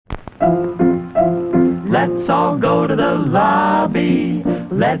Let's all go to the lobby.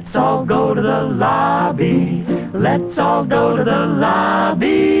 Let's all go to the lobby. Let's all go to the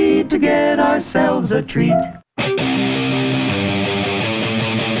lobby to get ourselves a treat.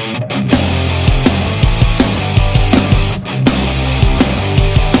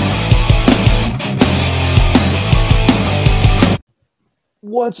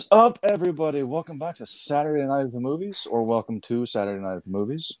 What's up, everybody? Welcome back to Saturday Night at the Movies, or welcome to Saturday Night at the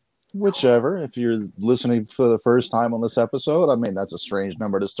Movies. Whichever. If you're listening for the first time on this episode, I mean, that's a strange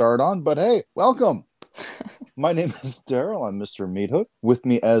number to start on, but hey, welcome. My name is Daryl. I'm Mr. Meathook. With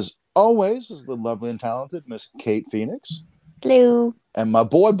me, as always, is the lovely and talented Miss Kate Phoenix. Hello. And my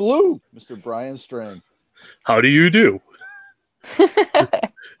boy Blue, Mr. Brian Strang. How do you do?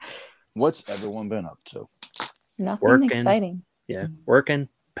 What's everyone been up to? Nothing Working. exciting. Yeah, working,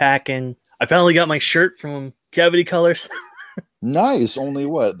 packing. I finally got my shirt from Cavity Colors. Nice. Only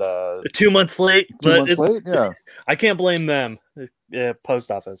what? 2 months late. 2 but months late? Yeah. I can't blame them.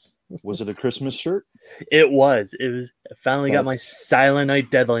 Post office. Was it a Christmas shirt? It was. I finally got my That's- Silent Night,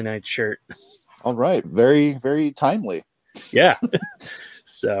 Deadly Night shirt. All right. Very, very timely. Yeah.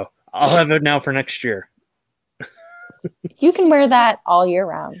 So I'll have it now for next year. You can wear that all year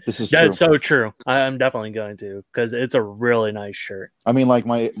round. This is true. That's so true. I'm definitely going to, because it's a really nice shirt. I mean, like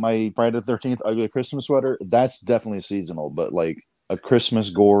my Friday the 13th ugly Christmas sweater, that's definitely seasonal, but like a Christmas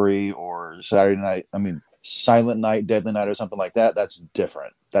gory or Silent Night, Deadly Night or something like that, that's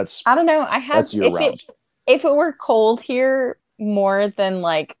different. That's I don't know. I have that's year round. If it were cold here more than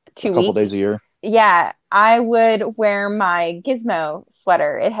like 2 A couple weeks, days a year. yeah, I would wear my Gizmo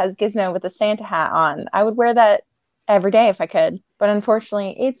sweater. It has Gizmo with a Santa hat on. I would wear that every day if I could. But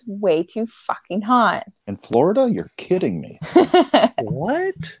unfortunately, it's way too fucking hot. In Florida, you're kidding me.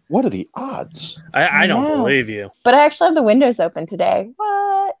 What? What are the odds? I don't No. believe you. But I actually have the windows open today.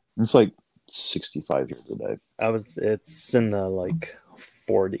 What? It's like 65 here today. It's in the like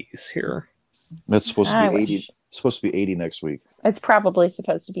 40s here. That's supposed to I be 80. wish. It's supposed to be 80 next week. It's probably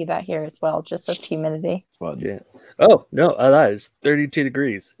supposed to be that here as well, just with humidity. Fun. Yeah. Oh no, that is 32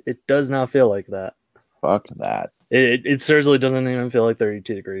 degrees. It does not feel like that. Fuck that. It seriously doesn't even feel like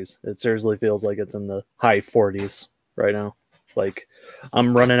 32 degrees. It seriously feels like it's in the high 40s right now. Like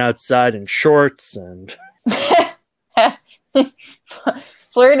I'm running outside in shorts and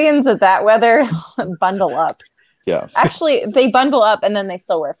Floridians at that weather bundle up. Yeah. Actually, they bundle up and then they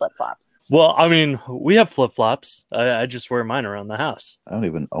still wear flip-flops. well, I mean, we have flip flops. I just wear mine around the house. I don't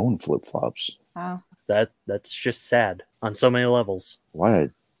even own flip flops. Wow. That's just sad on so many levels.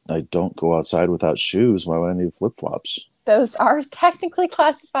 Why I don't go outside without shoes? Why would I need flip flops? Those are technically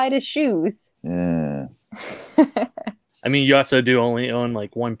classified as shoes. Yeah. I mean, you also do only own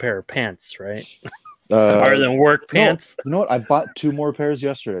like one pair of pants, right? Uh, Other than work no, pants. You know what? I bought 2 more pairs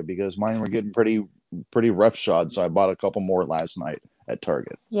yesterday because mine were getting pretty roughshod. So I bought a couple more last night at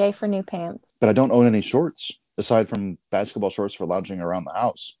Target. Yay for new pants. But I don't own any shorts aside from basketball shorts for lounging around the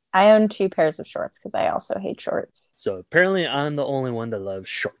house. I own 2 pairs of shorts because I also hate shorts. So apparently, I'm the only one that loves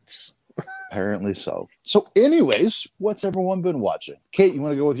shorts. Apparently so. So, anyways, what's everyone been watching? Kate, you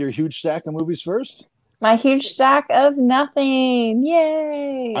want to go with your huge stack of movies first? My huge stack of nothing.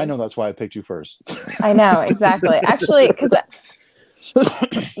 Yay. I know that's why I picked you first. I know, exactly. Actually, because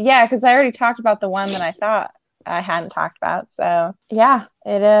I already talked about the one that I thought I hadn't talked about. So yeah,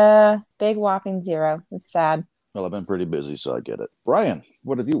 big whopping 0. It's sad. Well, I've been pretty busy, so I get it. Brian,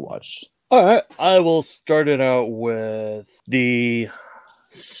 what have you watched? All right, I will start it out with the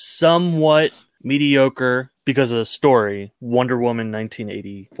somewhat mediocre, because of the story, Wonder Woman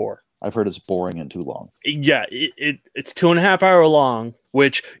 1984. I've heard it's boring and too long. Yeah, it's 2.5 hour long,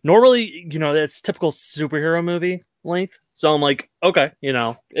 which normally, that's typical superhero movie length. So I'm like, okay,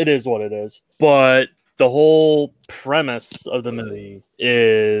 it is what it is. But the whole premise of the movie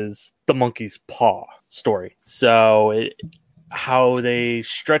is the monkey's paw story. So how they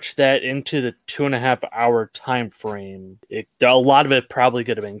stretch that into the 2.5 hour time frame, a lot of it probably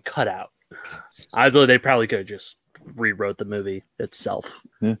could have been cut out. Honestly, they probably could have just rewrote the movie itself.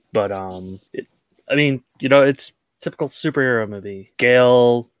 Yeah. But it's typical superhero movie.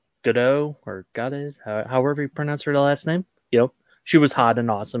 Gal Gadot or Gadot, however you pronounce her last name. She was hot and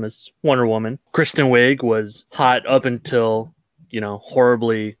awesome as Wonder Woman. Kristen Wiig was hot up until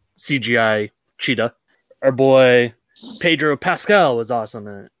horribly CGI cheetah. Our boy Pedro Pascal was awesome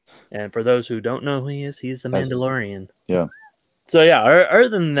in it. And for those who don't know who he is, he's the Mandalorian. Yeah. So yeah, other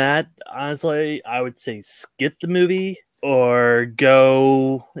than that, honestly, I would say skip the movie or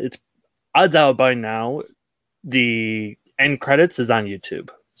go. It's odds out by now. The end credits is on YouTube.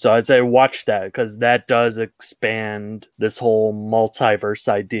 So I'd say watch that because that does expand this whole multiverse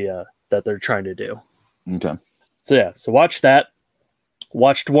idea that they're trying to do. Okay. So yeah, so watch that.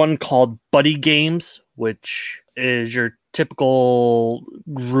 Watched one called Buddy Games, which is your typical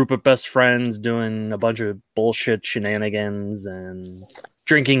group of best friends doing a bunch of bullshit shenanigans and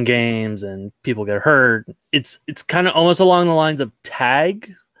drinking games, and people get hurt. It's kind of almost along the lines of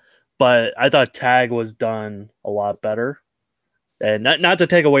Tag, but I thought Tag was done a lot better. And not to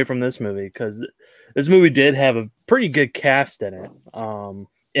take away from this movie, because this movie did have a pretty good cast in it.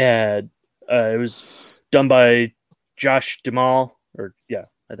 It was done by Josh Duhamel, or yeah,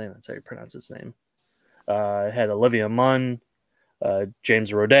 I think that's how you pronounce his name. It had Olivia Munn,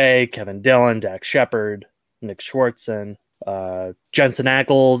 James Roday, Kevin Dillon, Dax Shepard, Nick Swartzen, Jensen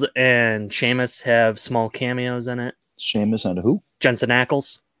Ackles, and Seamus have small cameos in it. Seamus and who? Jensen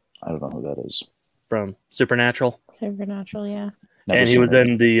Ackles. I don't know who that is. From Supernatural. Supernatural, yeah. Never And he seen was it.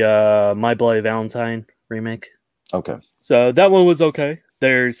 in the My Bloody Valentine remake. Okay. So that one was okay.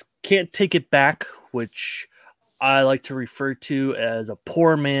 There's Can't Take It Back, which I like to refer to as a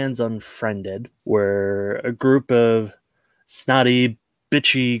poor man's Unfriended, where a group of snotty,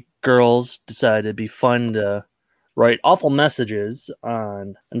 bitchy girls decide it'd be fun to write awful messages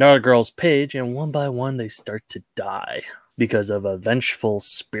on another girl's page, and one by one they start to die because of a vengeful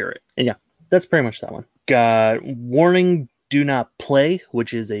spirit. And yeah, that's pretty much that one. Got Warning, Do Not Play,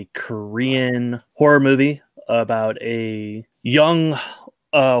 which is a Korean horror movie about a young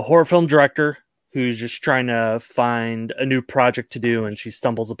horror film director who's just trying to find a new project to do, and she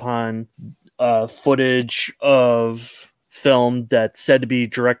stumbles upon footage of film that's said to be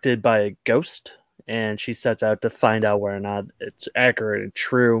directed by a ghost, and she sets out to find out whether or not it's accurate and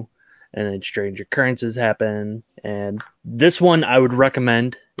true, and then strange occurrences happen. And this one I would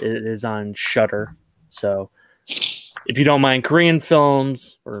recommend. It is on Shudder, so if you don't mind Korean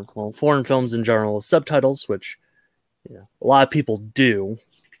films, or well, foreign films in general with subtitles, which a lot of people do,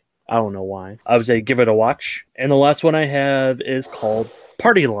 I don't know why, I would say give it a watch. And the last one I have is called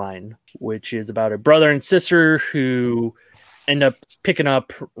Party Line, which is about a brother and sister who end up picking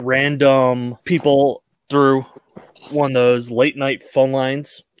up random people through one of those late night phone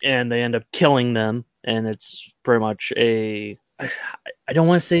lines, and they end up killing them. And it's pretty much I don't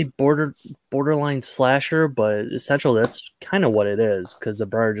want to say borderline slasher, but essentially that's kind of what it is, because the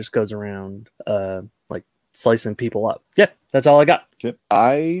brother just goes around like slicing people up. Yeah, that's all I got. Okay.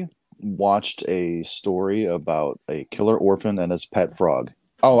 I watched a story about a killer orphan and his pet frog.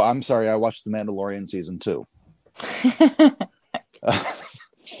 Oh, I'm sorry. I watched The Mandalorian season 2.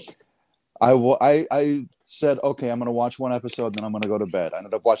 I said, okay, I'm going to watch one episode, then I'm going to go to bed. I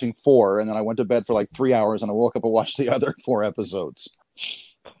ended up watching 4, and then I went to bed for like 3 hours, and I woke up and watched the other 4 episodes.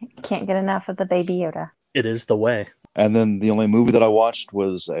 Can't get enough of the Baby Yoda. It is the way. And then the only movie that I watched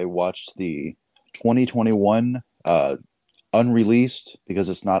the 2021 unreleased, because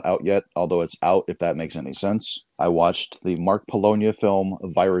it's not out yet, although it's out, if that makes any sense. I watched the Mark Polonia film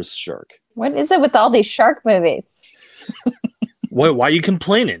Virus Shark. What is it with all these shark movies? Why are you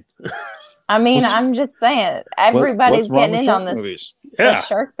complaining? I mean, I'm just saying, everybody's what's wrong getting with in shark on this movies? Yeah, the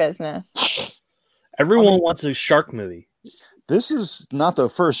shark business. everyone wants a shark movie. This is not the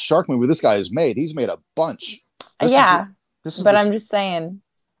first shark movie this guy has made. He's made a bunch. I'm just saying.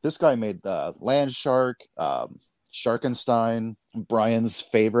 This guy made Land Shark, Sharkenstein, Brian's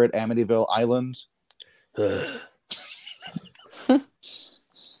favorite, Amityville Island.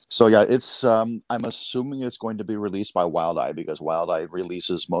 So yeah, it's I'm assuming it's going to be released by Wild Eye, because Wild Eye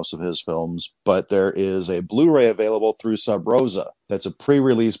releases most of his films, but there is a Blu-ray available through Sub Rosa. That's a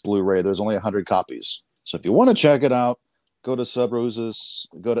pre-release Blu-ray. There's only 100 copies. So if you want to check it out, go to Sub Rosa's,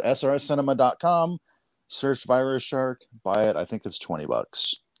 go to srscinema.com, search Virus Shark, buy it. I think it's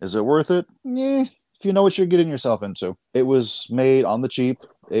 $20. Is it worth it? Yeah, if you know what you're getting yourself into. It was made on the cheap.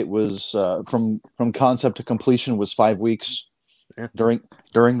 It was from concept to completion was 5 weeks. Yeah.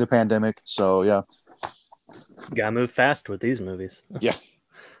 During the pandemic. So yeah, Gotta move fast with these movies. yeah,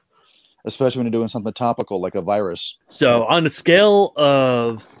 especially when you're doing something topical like a virus. So on a scale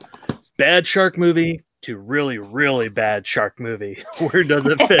of bad shark movie to really, really bad shark movie, where does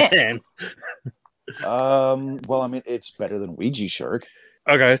it fit in? Well, I mean, it's better than Ouija Shark,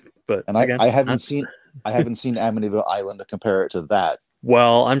 Okay, but and again, I haven't seen Amityville Island to compare it to that.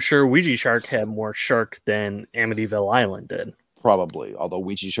 well, I'm sure Ouija Shark had more shark than Amityville Island did. Probably, although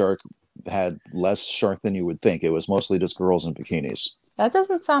Ouija Shark had less shark than you would think. It was mostly just girls in bikinis. That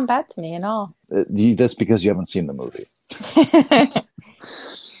doesn't sound bad to me at all. That's because you haven't seen the movie.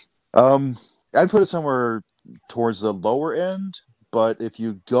 I'd put it somewhere towards the lower end, but if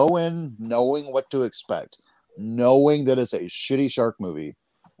you go in knowing what to expect, knowing that it's a shitty shark movie,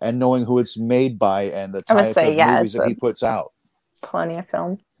 and knowing who it's made by and the type of movies that he puts out, Plenty of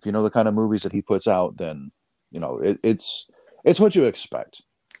film. If you know the kind of movies that he puts out, then it's what you expect.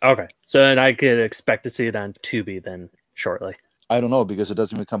 Okay, so then I could expect to see it on Tubi then shortly. I don't know because it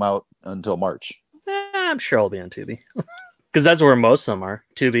doesn't even come out until March. I'm sure it'll be on Tubi because that's where most of them are.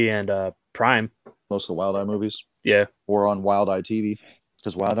 Tubi and Prime. Most of the Wild Eye movies, Yeah. or on Wild Eye TV,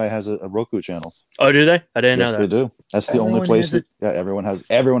 because Wild Eye has a Roku channel. Oh, do they? I didn't know Yes, that. they do. That's the Everyone only place has that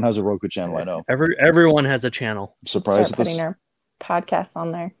everyone has a Roku channel. I know. Everyone has a channel. I'm surprised Start that putting our podcasts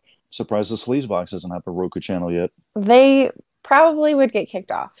on there. surprised the Sleazebox doesn't have a Roku channel yet. They probably would get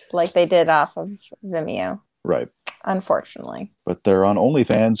kicked off like they did off of Vimeo, Right. unfortunately. But they're on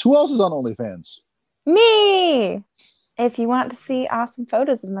OnlyFans. Who else is on OnlyFans? Me! If you want to see awesome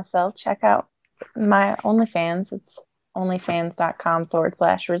photos of myself, check out my OnlyFans. It's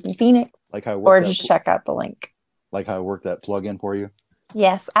onlyfans.com/Risen Phoenix. Like how I Or worked just check out the link. like how I worked that plug-in for you.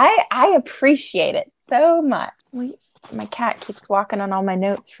 Yes, I appreciate it so much. My cat keeps walking on all my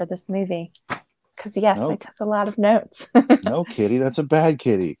notes for this movie. Because, yes, I Nope. took a lot of notes. No, Kitty, that's a bad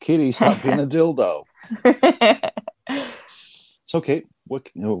kitty. Kitty, stop being a dildo. So, Kate,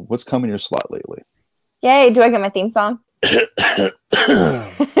 what's come in your slot lately? Yay, do I get my theme song?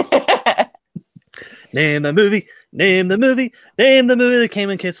 Name the movie. Name the movie. Name the movie that came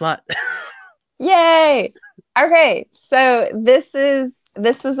in Kate's slot. Yay! Okay, so this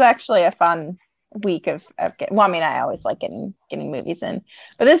was actually a fun week of well, I mean, I always like getting movies in,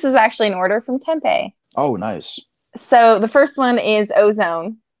 but this is actually an order from Tempe. Oh, nice. So the first one is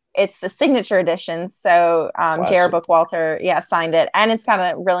Ozone. It's the signature edition. So J.R. Bookwalter, signed it, and it's got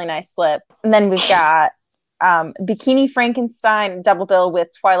a really nice slip. And then we've got Bikini Frankenstein double bill with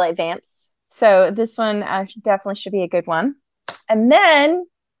Twilight Vamps. So this one definitely should be a good one. And then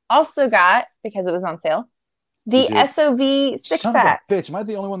also got, because it was on sale, the SOV six Son pack. of a bitch, am I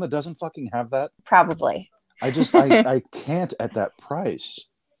the only one that doesn't fucking have that? Probably. I can't at that price.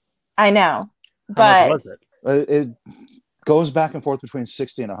 I know, How but much was it? It goes back and forth between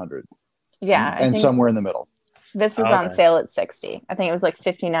 60 and 100. yeah, I and think somewhere in the middle. this was Okay. on sale at 60. I think it was like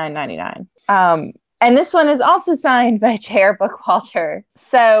 $59.99. And this one is also signed by J.R. Bookwalter.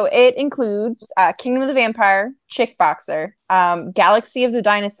 So it includes Kingdom of the Vampire, Chick Boxer, Galaxy of the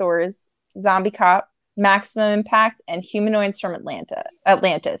Dinosaurs, Zombie Cop, Maximum Impact, and Humanoids from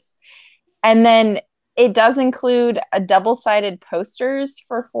Atlantis. And then it does include a double-sided posters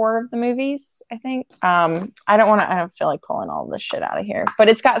for 4 of the movies, I think. I don't feel like pulling all this shit out of here. But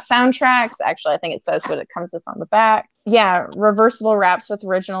it's got soundtracks. Actually, I think it says what it comes with on the back. Yeah, reversible wraps with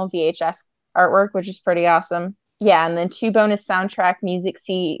original VHS artwork, which is pretty awesome. Yeah, and then 2 bonus soundtrack music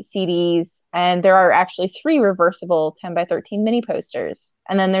CDs. And there are actually 3 reversible 10x13 mini posters.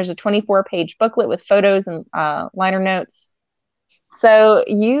 And then there's a 24-page booklet with photos and liner notes. So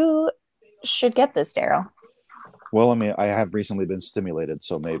you should get this, Daryl. Well, I mean, I have recently been stimulated,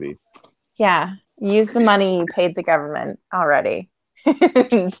 so maybe. Yeah, use the money you paid the government already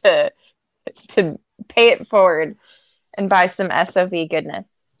to pay it forward and buy some SOV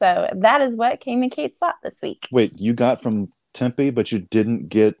goodness. So that is what came in Kate's slot this week. Wait, you got from Tempe, but you didn't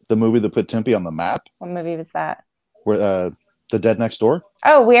get the movie that put Tempe on the map? What movie was that? Where The Dead Next Door?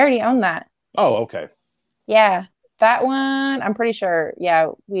 Oh, we already own that. Oh, okay. Yeah, that one, I'm pretty sure. Yeah,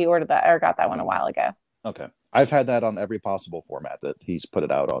 we ordered that or got that one a while ago. Okay. I've had that on every possible format that he's put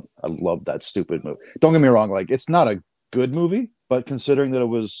it out on. I love that stupid movie. Don't get me wrong, like, it's not a good movie, but considering that it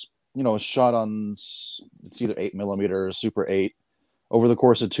was, shot on, it's either 8mm or Super 8 over the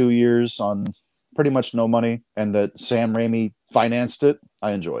course of 2 years on pretty much no money, and that Sam Raimi financed it,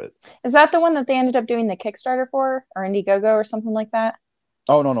 I enjoy it. Is that the one that they ended up doing the Kickstarter for, or Indiegogo or something like that?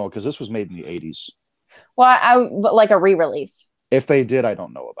 Oh, no, because this was made in the 80s. Well, but like a re-release. If they did, I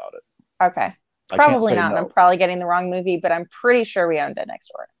don't know about it. Okay. I can't Probably say not. no. I'm probably getting the wrong movie, but I'm pretty sure we owned it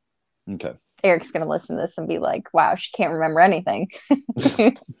next door. Okay. Eric's going to listen to this and be like, wow, she can't remember anything.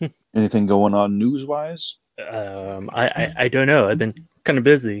 Anything going on news-wise? I don't know. I've been kind of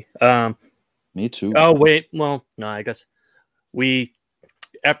busy. Me too. Oh wait, well, no, I guess we,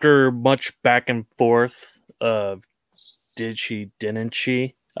 after much back and forth of did she, didn't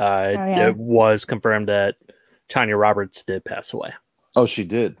she? It was confirmed that Tanya Roberts did pass away. Oh, she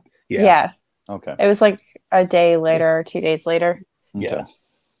did? Yeah. Okay. It was like a day later or 2 days later. Yeah. Okay.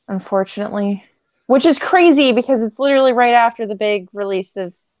 Unfortunately. Which is crazy because it's literally right after the big release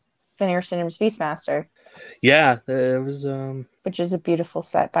of Veneer Cinema's Beastmaster. Yeah, it was. Which is a beautiful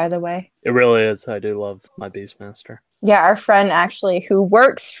set, by the way. It really is. I do love my Beastmaster. Yeah, our friend actually who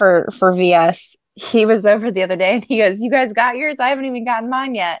works for VS, he was over the other day and he goes, "You guys got yours? I haven't even gotten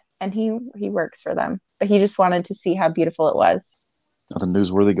mine yet." And he works for them, but he just wanted to see how beautiful it was. Nothing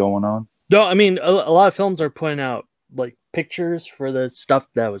newsworthy going on? No, I mean a lot of films are putting out like pictures for the stuff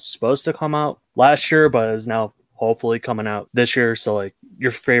that was supposed to come out last year, but is now hopefully coming out this year. So like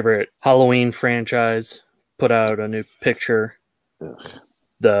your favorite Halloween franchise put out a new picture. Ugh.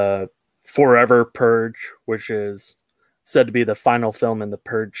 The Forever Purge, which is said to be the final film in the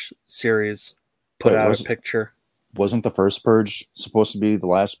Purge series, put out a picture. Wasn't the first Purge supposed to be the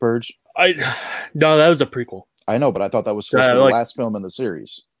last Purge? No, that was a prequel. I know, but I thought that was supposed to be the last film in the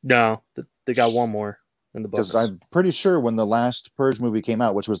series. No, they got one more in the books. Because I'm pretty sure when the last Purge movie came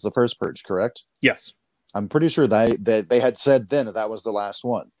out, which was the first Purge, correct? Yes. I'm pretty sure that they had said then that was the last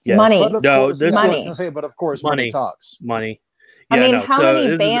one. Yeah. Money. But of No, course, this I was money. going to say, but of course, money talks. Money. I Yeah, mean, no, how so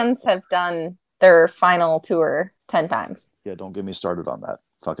many bands have done their final tour 10 times? Yeah, don't get me started on that.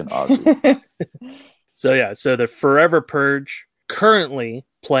 Fucking Ozzy. So the Forever Purge currently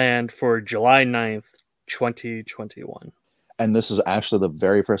planned for July 9th, 2021. And this is actually the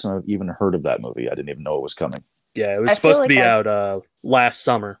very first time I've even heard of that movie. I didn't even know it was coming. Yeah, it was I supposed feel to be like out last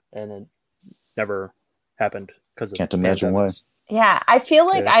summer, and it never happened because of Can't imagine why. pandemics. Yeah, I feel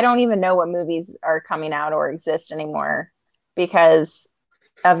like Yeah. I don't even know what movies are coming out or exist anymore because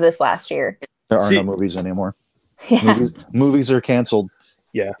of this last year. There are See- no movies anymore. Yeah. Movies are canceled.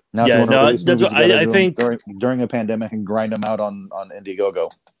 Yeah. Now, Yeah, if you want to no, release that's movies, what- you gotta I do think- them during a pandemic and grind them out on Indiegogo.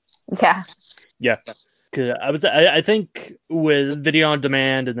 Yeah. Yeah. 'Cause I think with video on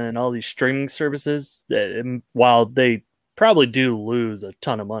demand and then all these streaming services, that while they probably do lose a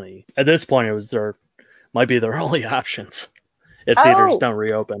ton of money, at this point might be their only options if theaters Oh. don't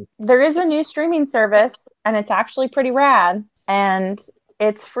reopen. There is a new streaming service and it's actually pretty rad, and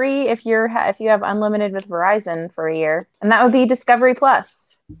it's free if you have unlimited with Verizon for a year, and that would be Discovery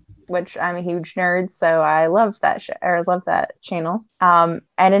Plus, which I'm a huge nerd, so I love that love that channel. And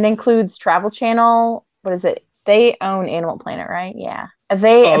it includes Travel Channel. What is it? They own Animal Planet, right? Yeah.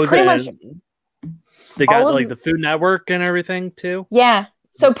 They pretty much They got all of- like the Food Network and everything too. Yeah.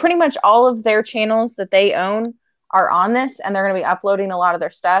 So pretty much all of their channels that they own are on this, and they're going to be uploading a lot of their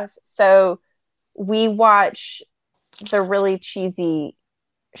stuff. So we watch the really cheesy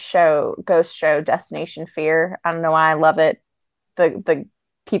ghost show, Destination Fear. I don't know why I love it. The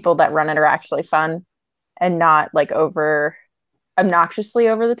people that run it are actually fun and not like obnoxiously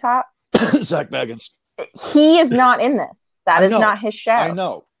over the top. Zach Baggins. He is not in this. That I is know. not his show. I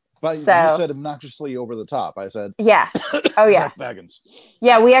know. But So- you said obnoxiously over the top. I said, Yeah. Oh yeah. Zach Baggins.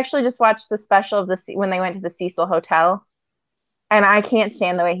 Yeah, we actually just watched the special of when they went to the Cecil Hotel, and I can't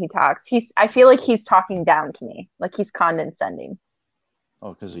stand the way he talks. I feel like he's talking down to me, like he's condescending.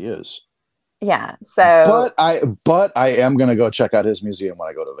 Oh, because he is. Yeah, so But I am gonna go check out his museum when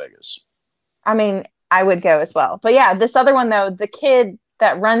I go to Vegas. I mean, I would go as well. But yeah, this other one though, the kid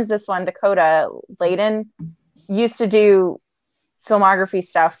that runs this one, Dakota Layden, used to do filmography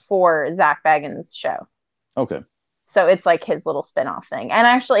stuff for Zach Baggins' show. Okay. So it's like his little spin-off thing. And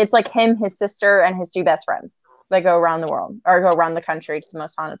actually it's like him, his sister, and his two best friends. They go around the world or go around the country to the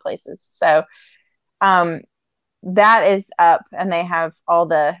most haunted places. So that is up, and they have all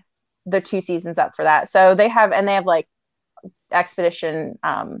the 2 seasons up for that. So they have like Expedition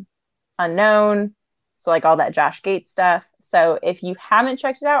Unknown. So like all that Josh Gates stuff. So if you haven't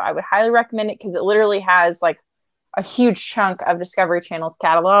checked it out, I would highly recommend it because it literally has like a huge chunk of Discovery Channel's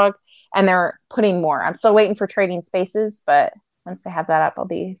catalog, and they're putting more. I'm still waiting for Trading Spaces, but once they have that up, I'll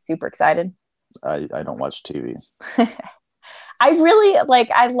be super excited. I don't watch TV.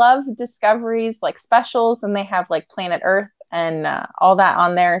 I love Discovery's like specials, and they have like Planet Earth and all that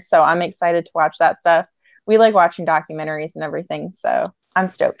on there. So I'm excited to watch that stuff. We like watching documentaries and everything. So I'm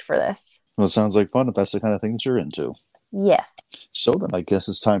stoked for this. Well, it sounds like fun if that's the kind of thing that you're into. Yes. So then I guess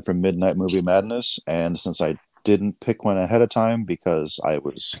it's time for Midnight Movie Madness. And since I didn't pick one ahead of time because I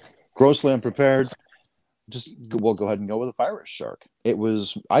was grossly unprepared, we'll go ahead and go with a Virus Shark. It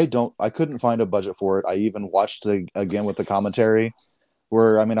was, I couldn't find a budget for it. I even watched it again with the commentary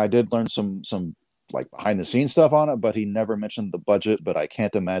where, I mean, I did learn some like behind the scenes stuff on it, but he never mentioned the budget, but I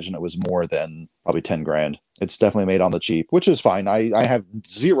can't imagine it was more than probably 10 grand. It's definitely made on the cheap, which is fine. I have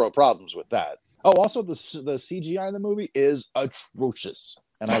zero problems with that. Oh, also the CGI in the movie is atrocious.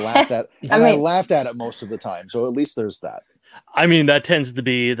 And I laughed at I laughed at it most of the time. So at least there's that. I mean, that tends to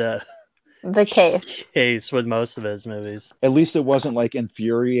be the case with most of his movies. At least it wasn't like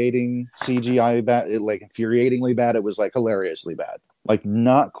infuriating CGI bad, like infuriatingly bad. It was like hilariously bad. Like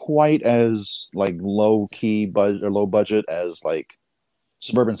not quite as like low budget as like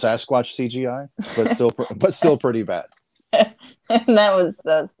Suburban Sasquatch CGI, but still pretty bad. that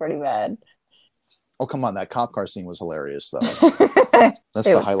was pretty bad. Oh come on, that cop car scene was hilarious though. That's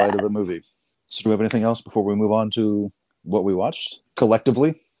That's the highlight of the movie. So do we have anything else before we move on to what we watched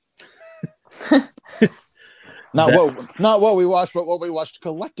collectively? Not what we watched, but what we watched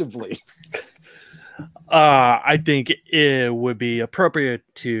collectively. I think it would be appropriate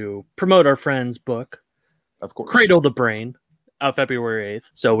to promote our friend's book, Of course. Cradle the Brain, out February 8th.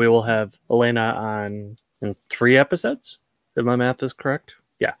 So we will have Elena on in 3 episodes, if my math is correct.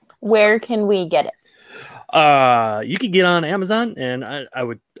 Yeah. Where can we get it? You can get on Amazon, and I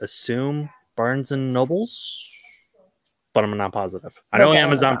would assume Barnes and Nobles, but I'm not positive. I know Okay,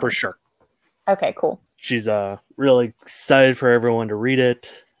 Amazon Amazon. for sure. Okay, cool. She's really excited for everyone to read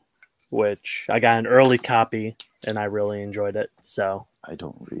it, which I got an early copy, and I really enjoyed it. So I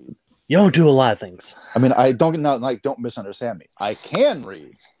don't read. you don't do a lot of things. I mean, don't misunderstand me. I can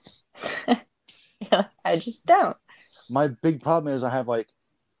read. I just don't. My big problem is I have like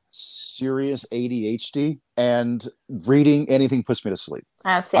serious ADHD, and reading anything puts me to sleep. See,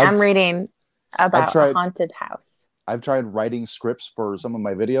 I've- I'm reading about tried- a haunted house. I've tried writing scripts for some of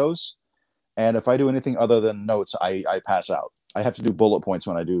my videos, and if I do anything other than notes, I pass out. I have to do bullet points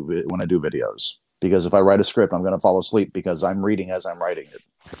when I do videos, because if I write a script, I'm going to fall asleep because I'm reading as I'm writing it.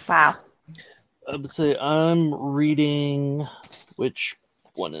 Wow. Let's see, I'm reading, which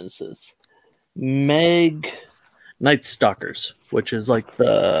one is this? Meg Night Stalkers, which is like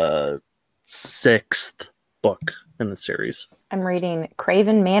the 6th book in the series. I'm reading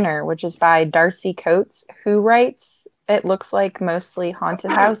Craven Manor, which is by Darcy Coates, who writes, it looks like, mostly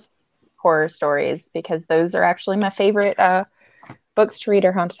haunted house horror stories, because those are actually my favorite books to read,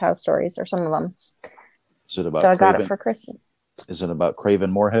 are haunted house stories, or some of them. Is it about So I got Craven? it for Christmas. Is it about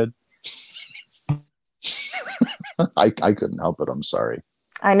Craven Moorhead? I couldn't help it. I'm sorry.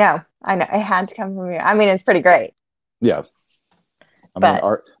 I know. It had to come from you. I mean, it's pretty great. Yeah.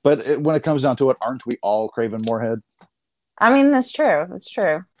 But- When it comes down to it, aren't we all Craven Moorhead? I mean, that's true. That's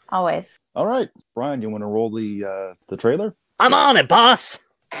true. Always. All right, Brian, you want to roll the trailer? I'm on it, boss!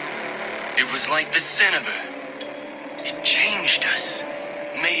 It was like the sin of her. It changed us,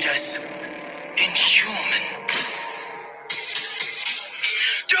 made us inhuman.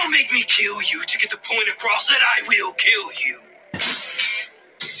 Don't make me kill you to get the point across that I will kill you.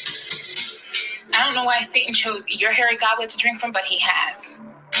 I don't know why Satan chose your hairy goblet to drink from, but he has.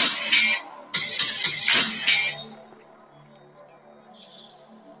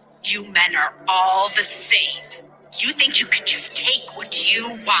 You men are all the same. You think you can just take what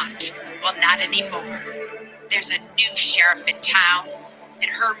you want. Well, not anymore. There's a new sheriff in town, and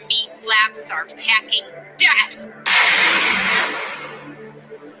her meat flaps are packing death.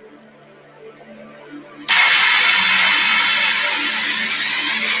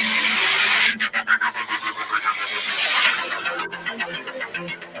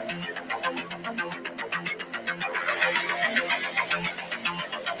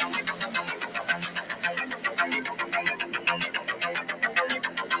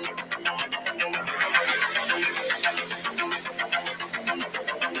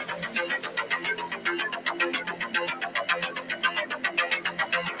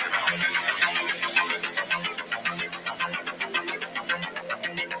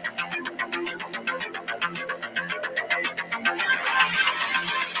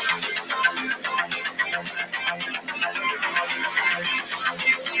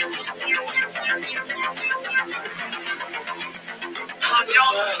 Oh,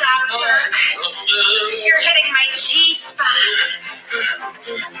 don't stop, Dirk. You're hitting my G-spot.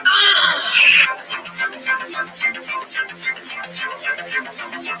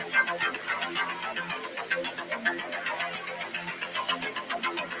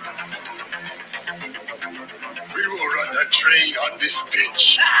 We will run a train on this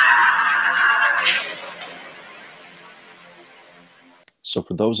bitch. So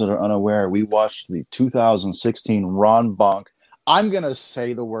for those that are unaware, we watched the 2016 Ron Bonk. I'm going to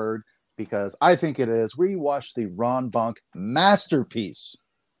say the word because I think it is. We watched the Ron Bonk masterpiece,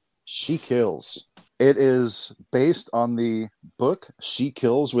 She Kills. It is based on the book She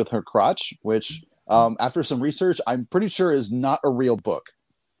Kills with Her Crotch, which after some research, I'm pretty sure is not a real book.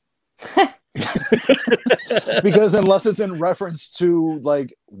 Because unless it's in reference to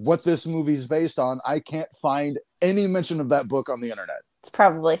like what this movie's based on, I can't find any mention of that book on the internet. It's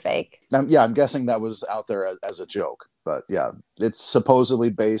probably fake. Yeah, I'm guessing that was out there as a joke, but yeah, it's supposedly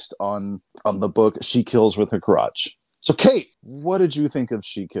based on the book She Kills with Her Crotch. So, Kate, what did you think of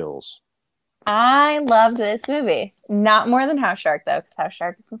She Kills? I love this movie. Not more than House Shark, though, because House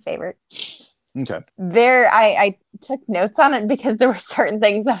Shark is my favorite. Okay, I took notes on it because there were certain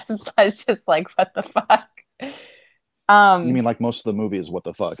things I was just like, what the fuck? you mean like most of the movie is what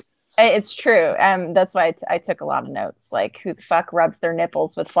the fuck? It's true. That's why I took a lot of notes. Like, who the fuck rubs their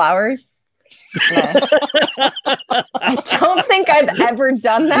nipples with flowers? No. I don't think I've ever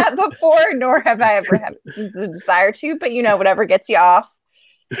done that before, nor have I ever had the desire to, but whatever gets you off.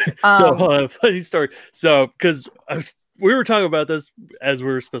 Funny story. So, because we were talking about this as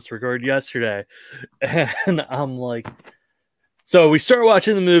we were supposed to record yesterday, and I'm like, so we start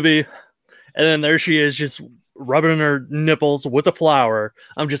watching the movie, and then there she is just rubbing her nipples with a flower.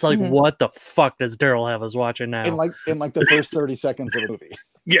 I'm just like, what the fuck does Daryl have us watching now? In like the first 30 seconds of the movie.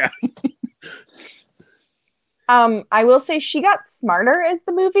 Yeah. I will say she got smarter as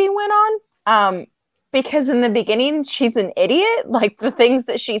the movie went on. Because in the beginning she's an idiot. Like the things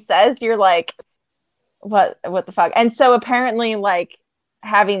that she says, you're like, what the fuck? And so apparently, like,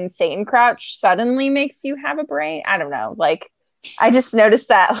 having Satan crouch suddenly makes you have a brain. I don't know. Like, I just noticed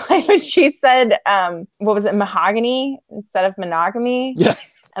that, like, when she said, what was it, mahogany instead of monogamy? Yeah.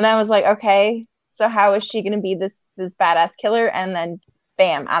 And I was like, okay, so how is she going to be this badass killer? And then,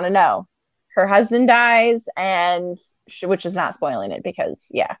 bam, I don't know. Her husband dies, and which is not spoiling it because,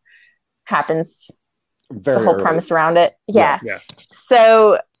 yeah, happens. Very the whole early. premise around it. Yeah.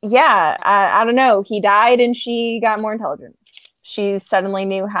 So, yeah, I don't know. He died, and she got more intelligent. She suddenly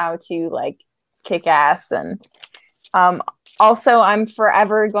knew how to, like, kick ass. And also, I'm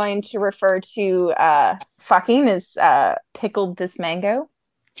forever going to refer to fucking as pickled this mango.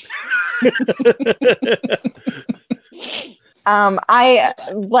 I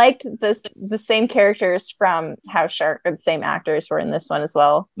liked the same characters from House Shark, or the same actors were in this one as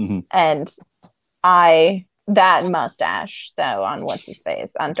well. And that mustache though on what's his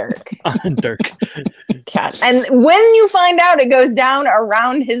face on Dirk. On Dirk. God. And when you find out it goes down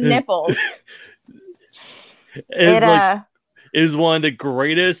around his nipples. It is one of the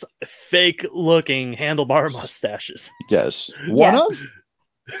greatest fake looking handlebar mustaches. Yes. One of?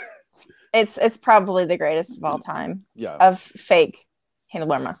 It's probably the greatest of all time. Yeah. Of fake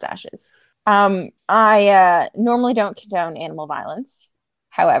handlebar mustaches. I normally don't condone animal violence.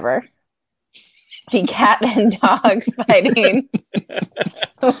 However, the cat and dog fighting.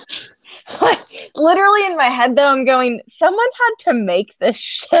 Like, literally in my head though, I'm going, someone had to make this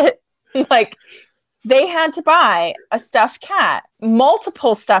shit. Like, they had to buy a stuffed cat,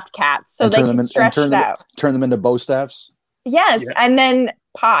 multiple stuffed cats, so they can stretch it out. Turn them into bow staffs? Yes, yeah. And then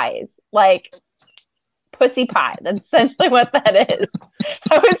pies, like pussy pie. That's essentially what that is.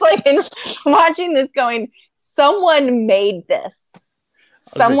 I was like watching this going, someone made this.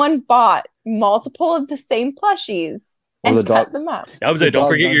 Someone bought multiple of the same plushies and cut them up. I was like, don't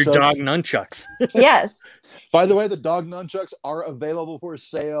forget your dog nunchucks. Yes. By the way, the dog nunchucks are available for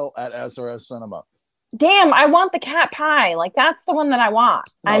sale at SRS Cinema. Damn, I want the cat pie. Like, that's the one that I want.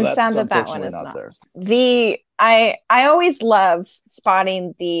 No, I understand that one is not there. I always love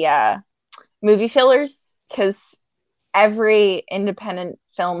spotting the movie fillers, because every independent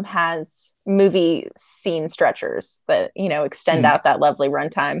film has movie scene stretchers that, extend out that lovely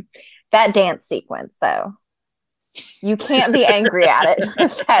runtime. That dance sequence, though, you can't be angry at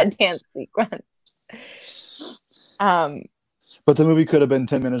it. That dance sequence. But the movie could have been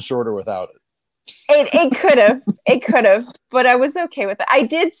 10 minutes shorter without it. It could have, but I was okay with it. I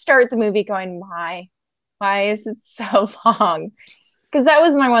did start the movie going, why is it so long? Because that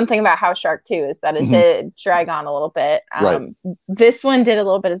was my one thing about House Shark 2, is that it did drag on a little bit. Right. This one did a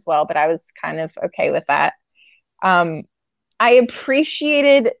little bit as well, but I was kind of okay with that. I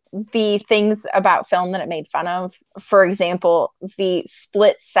appreciated the things about film that it made fun of. For example, the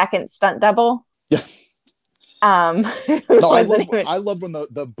split-second stunt double. Yes. No, I love when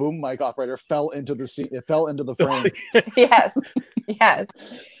the boom mic operator fell into the scene. It fell into the frame. Yes.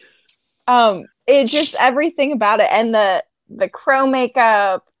 It just, everything about it, and the crow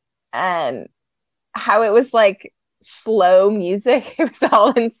makeup, and how it was like slow music. It was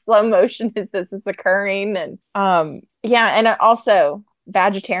all in slow motion as this is occurring, and and also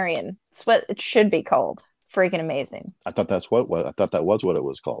vegetarian. It's what it should be called. Freaking amazing. I thought that was what it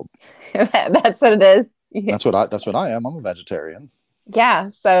was called. That's what it is. Yeah. That's what I am. I'm a vegetarian. Yeah,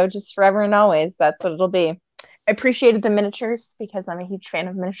 so just forever and always, that's what it'll be. I appreciated the miniatures because I'm a huge fan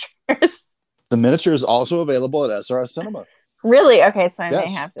of miniatures. The miniature is also available at SRS Cinema. Really? Okay, so I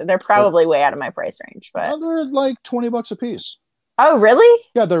may have to. They're probably way out of my price range, but they're like $20 a piece. Oh, really?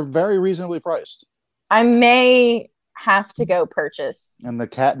 Yeah, they're very reasonably priced. I may have to go purchase. And the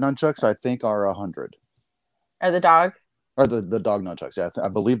cat nunchucks, I think, are $100. Or the dog? Or the dog nunchucks. Yeah, I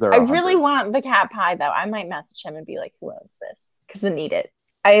believe they're. I really want the cat pie though. I might message him and be like, "Who owns this?" Because I need it.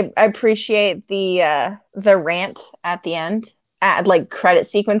 I appreciate the rant at the end, like credit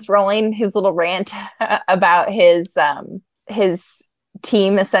sequence rolling. His little rant about his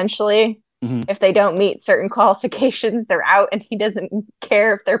team essentially. If they don't meet certain qualifications, they're out, and he doesn't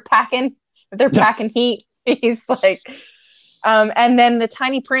care if they're packing. They're packing heat. He's like, and then the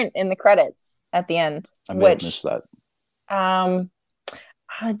tiny print in the credits at the end. I may have missed that. Damn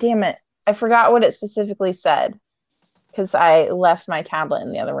it. I forgot what it specifically said because I left my tablet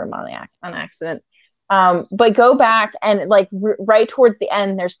in the other room on accident. But go back and like right towards the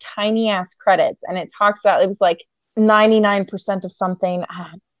end, there's tiny ass credits and it talks about, it was like 99% of something.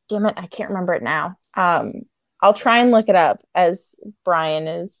 Damn it. I can't remember it now. I'll try and look it up as Brian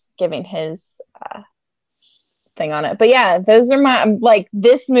is giving his thing on it. But yeah, those are my, like,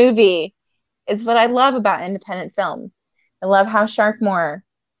 this movie is what I love about independent film. I love House Shark more,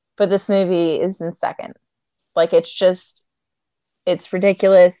 but this movie is in second. Like, it's just, it's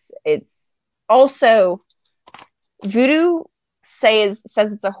ridiculous. It's also, Voodoo says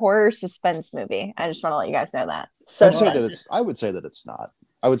it's a horror suspense movie. I just want to let you guys know that. So I would say that it's not.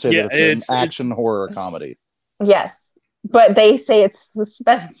 I would say that it's an action horror comedy. Yes, but they say it's a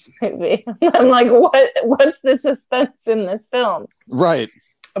suspense movie. I'm like, what's the suspense in this film? Right.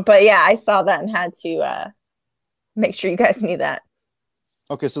 But yeah, I saw that and had to make sure you guys knew that.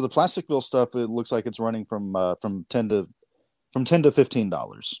 Okay, so the Plasticville stuff, it looks like it's running from $10 to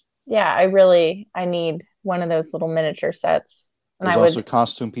 $15. Yeah, I need one of those little miniature sets. And There's also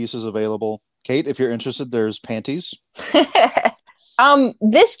costume pieces available. Kate, if you're interested, there's panties.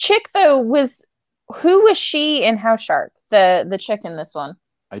 This chick though who was she in House Shark? The chick in this one.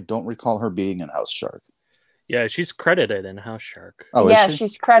 I don't recall her being in House Shark. Yeah, she's credited in House Shark. Oh, yeah, is she?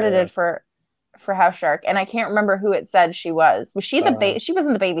 She's credited for House Shark, and I can't remember who it said she was. Was she she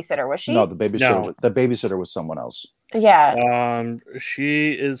wasn't the babysitter, was she? No, the babysitter. No. The babysitter was someone else. Yeah.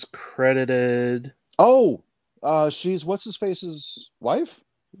 She is credited. Oh, she's what's his face's wife,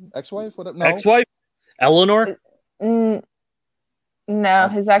 ex-wife. What? No, ex-wife, Eleanor. No,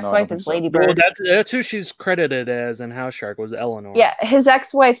 his ex-wife is Lady Bird. Well, that's who she's credited as in House Shark, was Eleanor. Yeah, his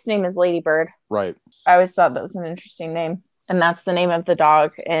ex-wife's name is Lady Bird. Right. I always thought that was an interesting name, and that's the name of the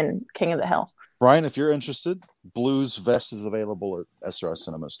dog in King of the Hill. Brian, if you're interested, Blues vest is available at SRS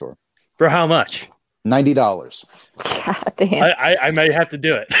Cinema Store. For how much? $90. God damn. I might have to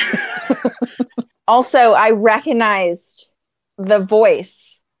do it. Also, I recognized the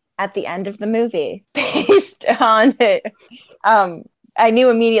voice at the end of the movie based on it. I knew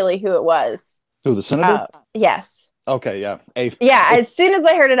immediately who it was. Who, the senator? Yes. Okay, yeah. As soon as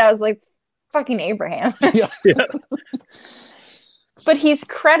I heard it, I was like, it's fucking Abraham. Yeah. But he's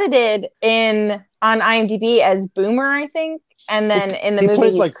credited on IMDb as Boomer, I think. And then in the movie, he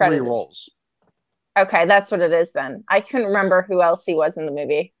plays like credited. 3 roles. Okay, that's what it is then. I couldn't remember who else he was in the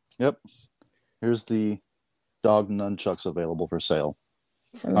movie. Yep. Here's the dog nunchucks available for sale.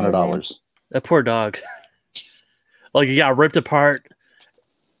 $100. That poor dog. Like, he got ripped apart,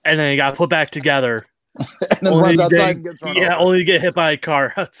 and then he got put back together. And then runs outside and gets run over. Only to get hit by a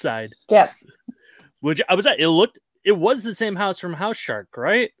car outside. Yep. Which it was the same house from House Shark,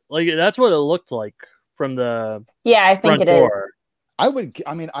 right? Like, that's what it looked like from the I think it is. I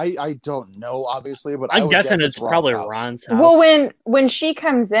don't know, obviously, but I'm guessing it's probably Ron's house. Well, when she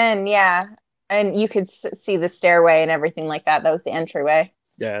comes in, and you could see the stairway and everything like that. That was the entryway.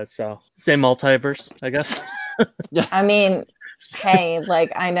 Yeah, so same multiverse, I guess. Yeah. I mean, hey,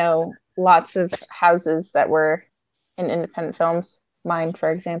 like, I know lots of houses that were in independent films. Mine,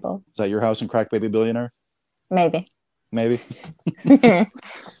 for example. Is that your house in Crack Baby Billionaire? Maybe. Do you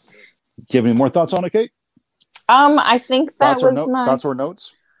have any more thoughts on it, Kate? I think that thoughts or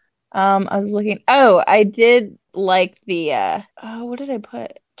notes? I was looking. Oh, I did like the. What did I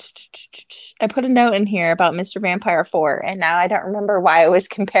put? I put a note in here about Mr. Vampire 4, and now I don't remember why I was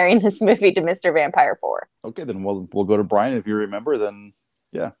comparing this movie to Mr. Vampire 4. Okay, then we'll go to Brian. If you remember, then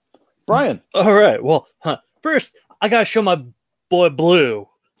yeah, Brian. All right. Well, first I gotta show my boy Blue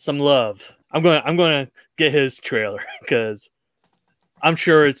some love. I'm gonna get his trailer because I'm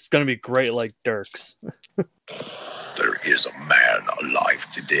sure it's gonna be great, like Dirk's. There is a man alive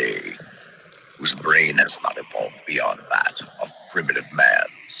today whose brain has not evolved beyond that of primitive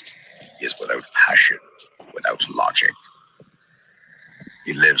man's. He is without passion, without logic.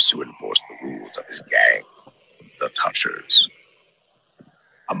 He lives to enforce the rules of his gang, the Touchers.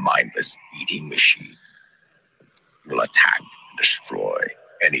 A mindless eating machine. He will attack and destroy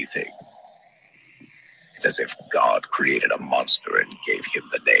anything. It's as if God created a monster and gave him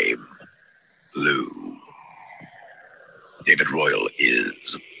the name Blue. David Royal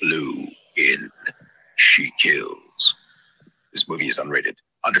is Blue in She Kills. This movie is unrated.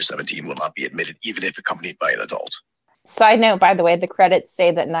 Under 17 will not be admitted, even if accompanied by an adult. Side note, by the way, the credits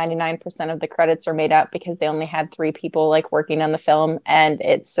say that 99% of the credits are made up because they only had 3 people like working on the film, and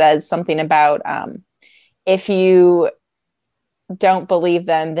it says something about if you don't believe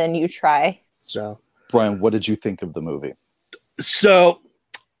them, then you try So, Brian, what did you think of the movie? so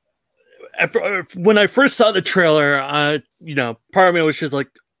when I first saw the trailer, part of me was just like,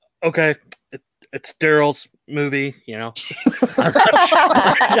 okay, it's Daryl's movie,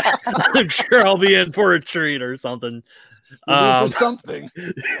 I'm sure I'll be in for a treat or something. For something.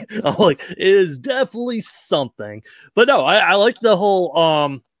 I'm like, it is definitely something. But no, I like the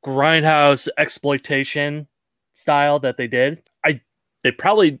whole grindhouse exploitation style that they did. They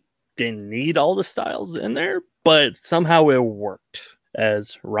probably didn't need all the styles in there, but somehow it worked,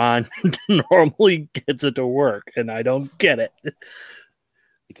 as Ron normally gets it to work, and I don't get it.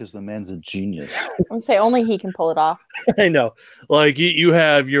 Because the man's a genius. I would say only he can pull it off. I know. Like, you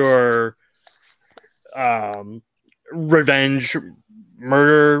have your revenge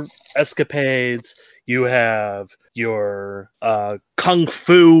murder escapades. You have your kung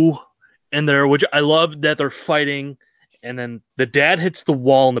fu in there, which I love that they're fighting, and then the dad hits the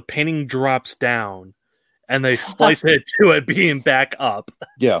wall and the painting drops down, and they splice it to it being back up.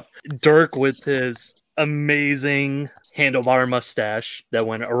 Yeah. Dirk with his amazing handlebar mustache that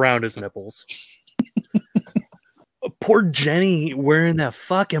went around his nipples. Poor Jenny wearing that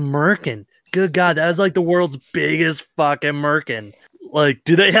fucking merkin. Good God, that is like the world's biggest fucking merkin. Like,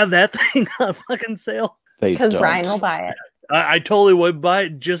 do they have that thing on fucking sale? Because Ryan will buy it. I totally would buy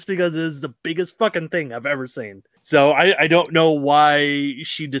it just because it is the biggest fucking thing I've ever seen. So I don't know why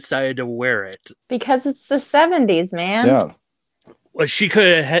she decided to wear it. Because it's the 70s, man. Yeah. Well, she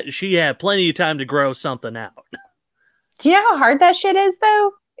had plenty of time to grow something out. Do you know how hard that shit is,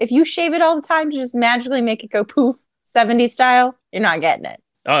 though? If you shave it all the time to just magically make it go poof, 70s style, you're not getting it.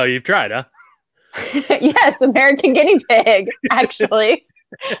 Oh, you've tried, huh? Yes, American Guinea Pig, actually.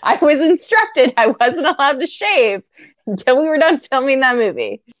 I was instructed I wasn't allowed to shave until we were done filming that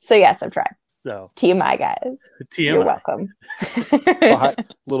movie. So yes, I've tried. So TMI, guys. TMI. You're welcome. A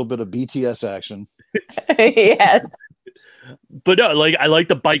little bit of BTS action. Yes. But no, like, I like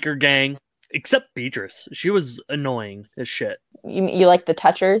the biker gang, except Beatrice. She was annoying as shit. You like the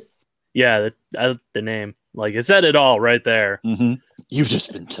Touchers? Yeah, the name. Like, it said it all right there. Mm-hmm. You've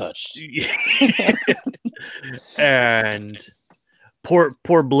just been touched. And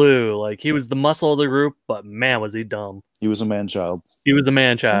poor Blue, like, he was the muscle of the group, but man, was he dumb. He was a man-child. He was a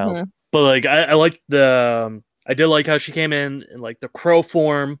man-child. Mm-hmm. But like, I liked I did like how she came in like the crow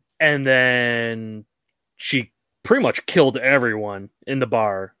form, and then she pretty much killed everyone in the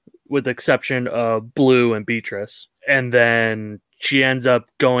bar, with the exception of Blue and Beatrice. And then she ends up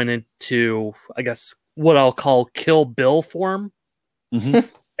going into, I guess, what I'll call Kill Bill form. Mm-hmm.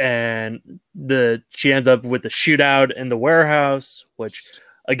 And she ends up with the shootout in the warehouse, which,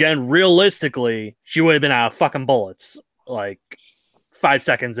 again, realistically, she would have been out of fucking bullets like 5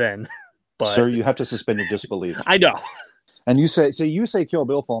 seconds in. But Sir, you have to suspend your disbelief. I know. And you say Kill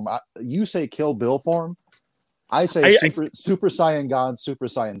Bill form. You say Kill Bill form. I say Super Saiyan God, Super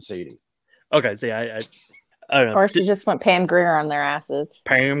Saiyan Sadie. Okay, see, I don't know. Or she just went Pam Grier on their asses.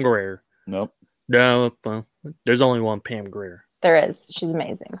 Pam Grier. Nope. No, well, there's only one Pam Grier. There is. She's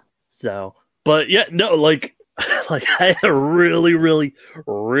amazing. So, but yeah, no, like I had really, really,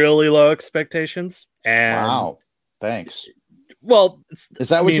 really low expectations. And Wow. Thanks. Well, is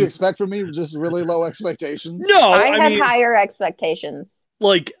that what you expect from me? Just really low expectations? No, I had higher expectations.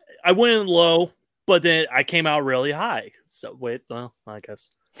 Like, I went in low, but then I came out really high. So wait, well, I guess.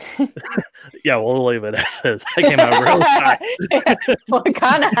 Yeah, we'll leave it as is. I came out really high. What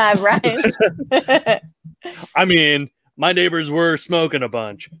kind of high, Brian? I mean, my neighbors were smoking a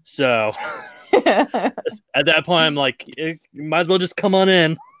bunch, so at that point, I'm like, you might as well just come on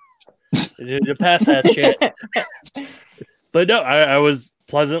in. You pass that shit. But no, I was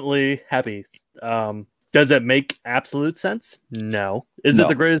pleasantly happy. Does it make absolute sense? No. Is it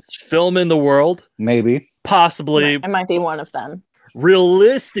the greatest film in the world? Maybe. Possibly. It might be one of them.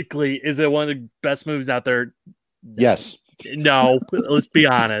 Realistically, is it one of the best movies out there? Yes. No, let's be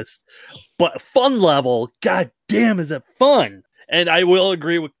honest. But fun level, god damn, is it fun? And I will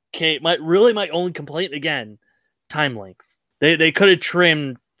agree with Kate. My only complaint, again, time length. They could have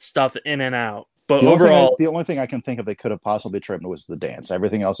trimmed stuff in and out. But overall, the only thing I can think of they could have possibly trimmed was the dance.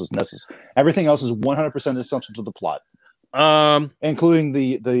 Everything else is necessary. Everything else is 100% essential to the plot. Including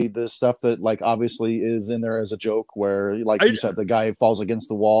the stuff that, like, obviously is in there as a joke, where, like you said, the guy falls against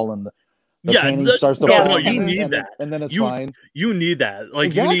the wall and the painting starts to fall. No, you need that, and then it's fine. You need that. Like,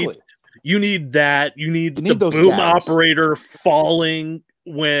 exactly. You need that. You need the boom gags. Operator falling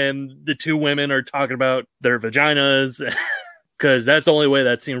when the two women are talking about their vaginas. Because that's the only way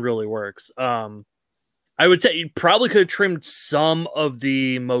that scene really works. I would say you probably could have trimmed some of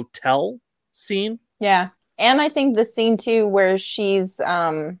the motel scene. Yeah. And I think the scene, too, where she's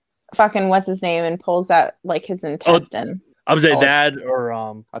fucking what's his name and pulls out like his intestine. I was say Oh. that or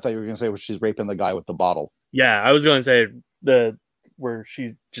I thought you were gonna say she's raping the guy with the bottle. yeah, I was going to say where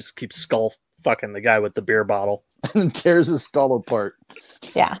she just keeps skull fucking the guy with the beer bottle. And tears his skull apart.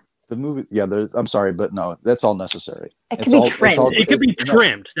 Yeah. The movie, yeah. I'm sorry, but no, that's all necessary. It could It's be all- it's trimmed. all- It could be no.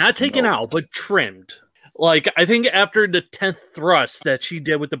 trimmed, not taken No. out, but trimmed. Like I think after the 10th thrust that she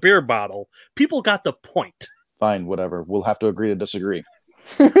did with the beer bottle, people got the point. Fine, whatever. We'll have to agree to disagree.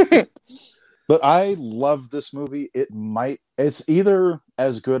 But I love this movie. It's either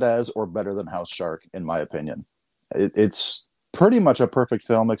as good as or better than House Shark, in my opinion. It's pretty much a perfect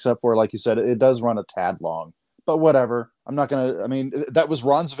film, except for, like you said, it does run a tad long. But whatever. I'm not gonna. I mean, that was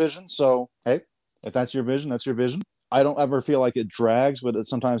Ron's vision. So hey, if that's your vision, that's your vision. I don't ever feel like it drags, but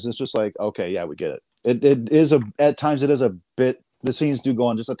sometimes it's just like, okay, yeah, we get it. It is at times it is a bit. The scenes do go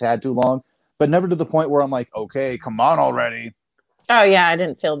on just a tad too long, but never to the point where I'm like, okay, come on already. Oh yeah, I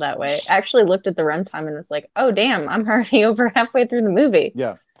didn't feel that way. I actually looked at the runtime and was like, oh damn, I'm already over halfway through the movie.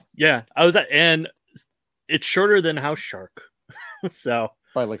 Yeah, Yeah, and it's shorter than House Shark. So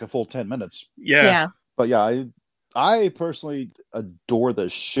by like a full 10 minutes. yeah. But yeah, I personally adore the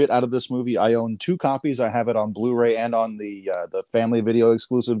shit out of this movie. I own 2 copies. I have it on Blu-ray and on the Family Video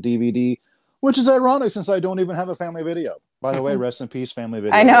exclusive DVD, which is ironic since I don't even have a Family Video. By the way, rest in peace, Family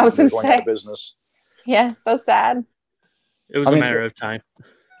Video. I know, I was They're gonna going say. out of business. Yeah, so sad. It was I a mean, matter of time.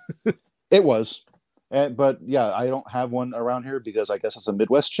 It was. But yeah, I don't have one around here because I guess it's a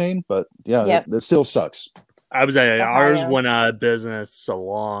Midwest chain. But yeah, Yep. it still sucks. I was ours Ohio. went out of business a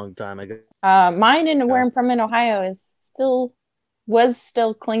long time ago. Mine and where I'm from in Ohio was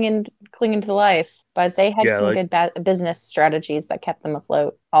still clinging to life, but they had Yeah, some like- good business strategies that kept them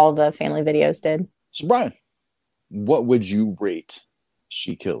afloat. All the Family Videos did. So Brian, what would you rate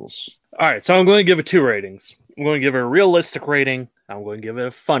She Kills? All right, so I'm going to give it 2 ratings. I'm going to give it a realistic rating. I'm going to give it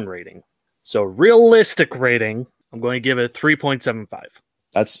a fun rating. So realistic rating, I'm going to give it a 3.75.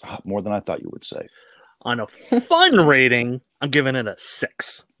 That's more than I thought you would say. On a fun rating, I'm giving it a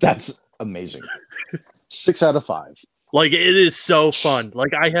 6. That's amazing. 6 out of 5. Like, it is so fun.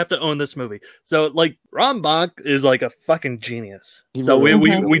 Like, I have to own this movie. So, like, Ron Bonk is like a fucking genius. He So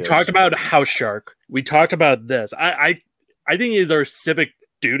really we is. talked about House Shark. We talked about this. I think it is our civic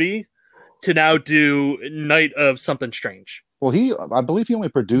duty to now do Night of Something Strange. Well, I believe he only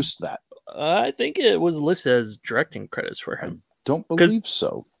produced that. I think it was listed as directing credits for him. Don't believe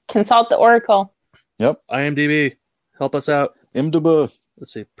so. Consult the Oracle. Yep. IMDb, help us out. IMDb.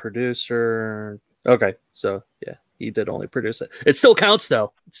 Let's see, producer. Okay, so yeah, he did only produce it. It still counts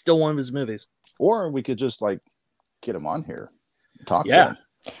though. It's still one of his movies. Or we could just like get him on here. Talk Yeah. to him.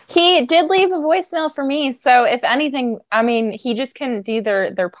 He did leave a voicemail for me, so if anything, I mean, he just couldn't do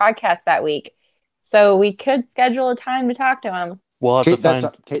their podcast that week, so we could schedule a time to talk to him. We'll have Kate, to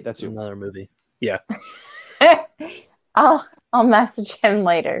find Kate, that's you. another movie. Yeah, I'll message him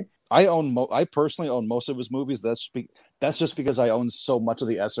later. I personally own most of his movies. That's just because I own so much of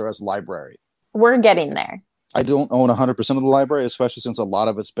the SRS library. We're getting there. I don't own 100% of the library, especially since a lot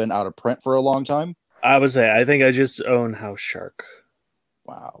of it's been out of print for a long time. I would say I think I just own House Shark.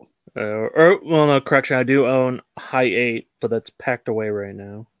 Wow. Well, no, correction. I do own High 8, but that's packed away right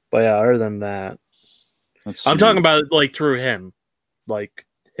now. But yeah, other than that, Let's I'm see. talking about like through him, like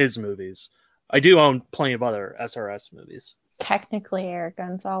his movies. I do own plenty of other SRS movies. Technically, Eric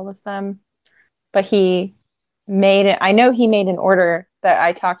owns all of them, but he made it. I know he made an order that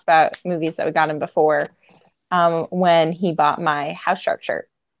I talked about movies that we got him before when he bought my House Shark shirt.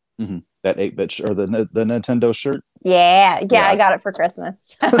 That 8-bit or the Nintendo shirt. Yeah, Yeah. I got it for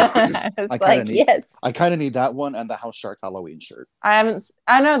Christmas. I was I kinda like, need- yes. I kind of need that one and the House Shark Halloween shirt. I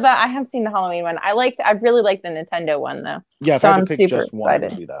know that I have seen the Halloween one. I really like the Nintendo one though. Yeah, if So I had I'm to pick super just one, it would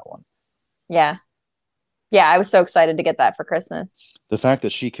excited. be that one. Yeah. Yeah, I was so excited to get that for Christmas. The fact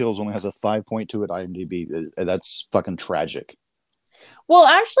that She Kills only has a 5.2 at IMDb, that's fucking tragic. Well,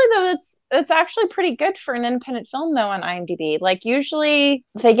 actually, though, it's actually pretty good for an independent film, though, on IMDb. Like, usually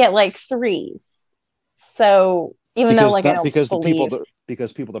they get like 3s. So even though, like, I don't because believe,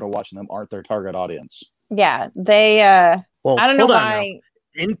 people that are watching them aren't their target audience. yeah, they. Well, I don't know hold on why.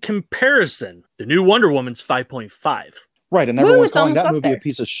 now. In comparison, the new Wonder Woman's 5.5. Right, and Woo, everyone's it's calling that almost up movie a there.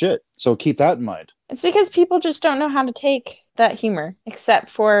 piece of shit. So keep that in mind. It's because people just don't know how to take that humor, except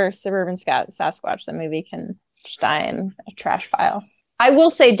for Suburban Sasquatch. The movie can just die in a trash pile. I will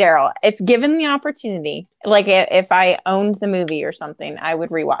say, Daryl, if given the opportunity, like if I owned the movie or something, I would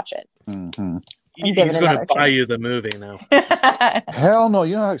rewatch it. Mm-hmm. And give He's it going to another buy you chance. the movie now. Hell no!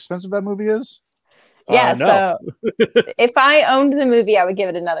 You know how expensive that movie is. Yeah, No. so if I owned the movie, I would give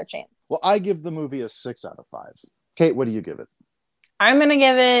it another chance. Well, I give the movie a 6 out of 5. Kate, what do you give it? I'm gonna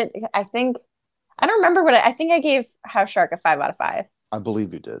give it. I don't remember what I think I gave House Shark a 5 out of 5. I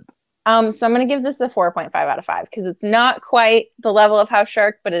believe you did. So I'm gonna give this a 4.5 out of 5 because it's not quite the level of House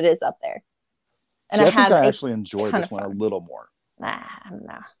Shark, but it is up there. And See, I think had I a actually enjoyed ton this of one a fun. little more. I don't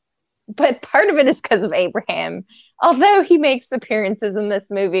know. But part of it is because of Abraham. Although he makes appearances in this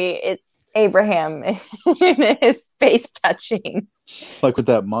movie, it's Abraham in his face touching. Like with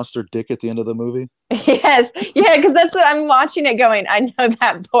that monster dick at the end of the movie. Yes. Yeah, because that's what I'm watching it going, I know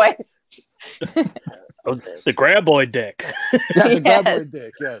that voice. Oh, the graboid dick. Yeah, the Yes. graboid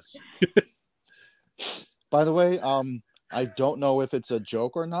dick, yes. By the way, I don't know if it's a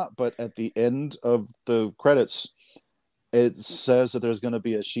joke or not, but at the end of the credits, it says that there's going to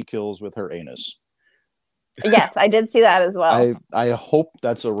be a she kills with her anus. Yes, I did see that as well. I hope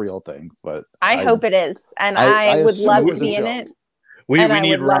that's a real thing, but I hope it is. And I would assume love it was to a be in joke. it. We And I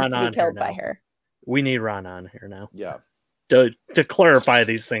need would love Ron to on be here killed by now. her. We need Ron on here now Yeah, to clarify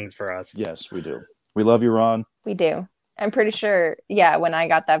these things for us. yes, we do. We love you, Ron. We do. I'm pretty sure, yeah, when I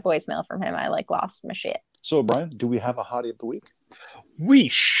got that voicemail from him, I lost my shit. So, Brian, do we have a hottie of the week? We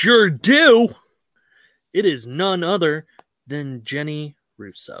sure do. It is none other than Jenny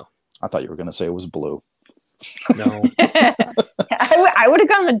Russo. I thought you were going to say it was Blue. No, I would have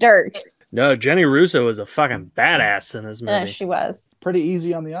gone with Dirk. no, Jenny Russo is a fucking badass in this Yeah, movie. she was. Pretty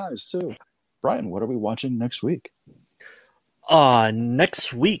easy on the eyes, too. Brian, what are we watching next week?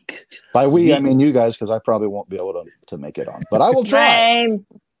 Next week. By we, I mean you guys, because I probably won't be able to make it on. But I will try. Same.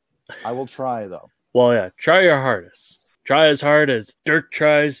 I will try, though. Well, yeah, try your hardest. Try as hard as Dirk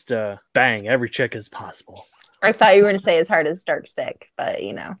tries to bang every chick as possible. I thought you were going to say as hard as Dirk Stick, but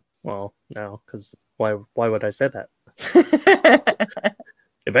Well, no, because why would I say that?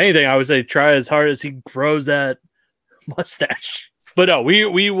 If anything, I would say try as hard as he grows that mustache. But no,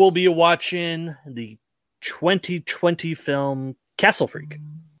 we will be watching the 2020 film Castle Freak,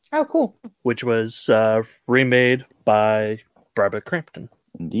 Oh, cool. which was remade by Barbara Crampton.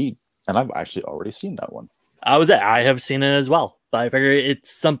 Indeed. And I've actually already seen that one. I have seen it as well, but I figure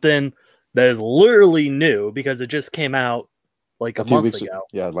it's something that is literally new because it just came out like a few month weeks ago.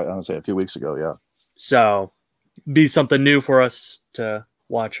 Yeah, like I would say a few weeks ago, yeah. So be something new for us to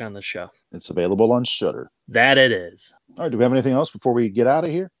watch on the show. It's available on Shudder. That it is. All right, do we have anything else before we get out of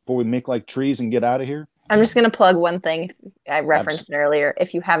here? Before we make like trees and get out of here? I'm just going to plug one thing I referenced earlier.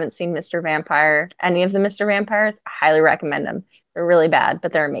 If you haven't seen Mr. Vampire, any of the Mr. Vampires, I highly recommend them. They're really bad,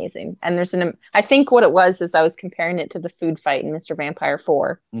 but they're amazing. And I think what it was is I was comparing it to the food fight in Mr. Vampire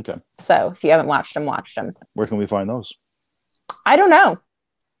 4. Okay. So if you haven't watched them, watch them. Where can we find those? I don't know.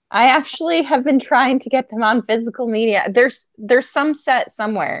 I actually have been trying to get them on physical media. There's some set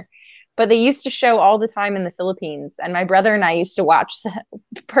somewhere, but they used to show all the time in the Philippines. And my brother and I used to watch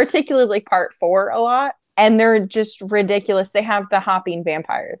particularly part 4 a lot. And they're just ridiculous. They have the hopping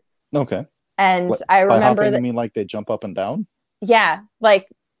vampires. Okay. And What, I by remember hopping, that. you mean like they jump up and down? Yeah,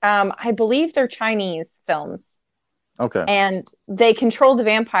 I believe they're Chinese films, Okay. and they control the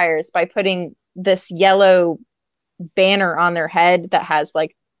vampires by putting this yellow banner on their head that has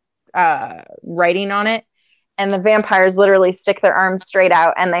writing on it, and the vampires literally stick their arms straight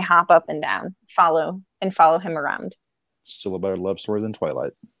out and they hop up and down, follow him around. Still a better love story than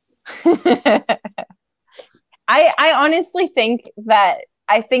Twilight. I honestly think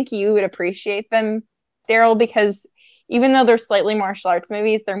you would appreciate them, Daryl, because even though they're slightly martial arts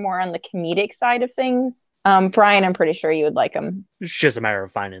movies, they're more on the comedic side of things. Brian, I'm pretty sure you would like them. It's just a matter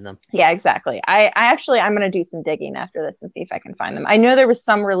of finding them. Yeah, exactly. I'm going to do some digging after this and see if I can find them. I know there was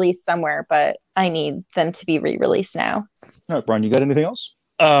some release somewhere, but I need them to be re-released now. All right, Brian, you got anything else?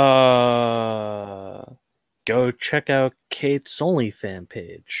 Go check out Kate's OnlyFans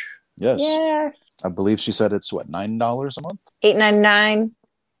page. Yes. Yeah, I believe she said it's what, $9 a month? $8.99.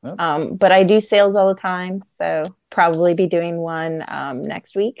 Yep. But I do sales all the time, so probably be doing one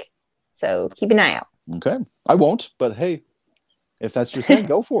next week. So keep an eye out. Okay. I won't, but hey, if that's your thing,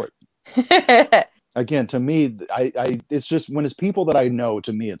 go for it. Again, to me, I it's just when it's people that I know,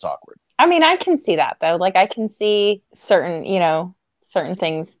 to me it's awkward. I mean, I can see that though. I can see certain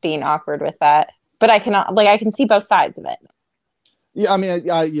things being awkward with that, but I can see both sides of it. Yeah, I mean,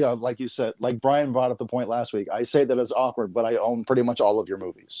 yeah, like you said, like Brian brought up the point last week. I say that it's awkward, but I own pretty much all of your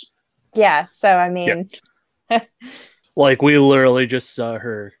movies. Yeah, so I mean, We literally just saw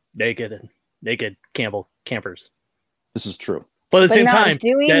her naked campers. This is true. But at the same not time,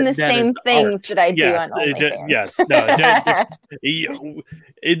 doing the same is things art. that I do Yes, on OnlyFans. Yes, no,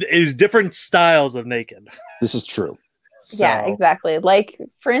 it is different styles of naked. This is true. Yeah, So- exactly. Like,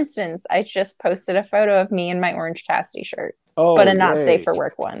 for instance, I just posted a photo of me in my Orange Cassidy shirt, Oh, but a not yay. safe for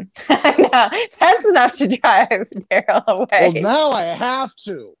work one. I know. That's enough to drive Daryl Well, away. now I have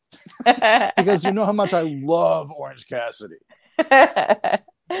to, because you know how much I love Orange Cassidy.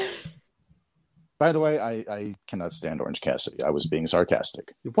 By the way, I cannot stand Orange Cassidy. I was being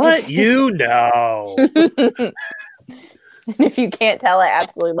sarcastic. What? You know. If you can't tell, I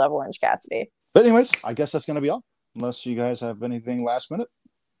absolutely love Orange Cassidy. But anyways, I guess that's going to be all. Unless you guys have anything last minute.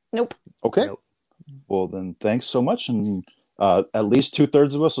 Nope. Okay. Nope. Well, then thanks so much. And at least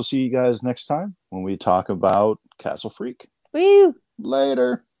 2/3 of us will see you guys next time when we talk about Castle Freak. Woo!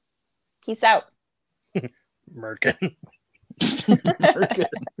 Later. Peace out. Merkin. Merkin.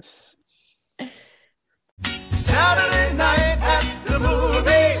 Saturday night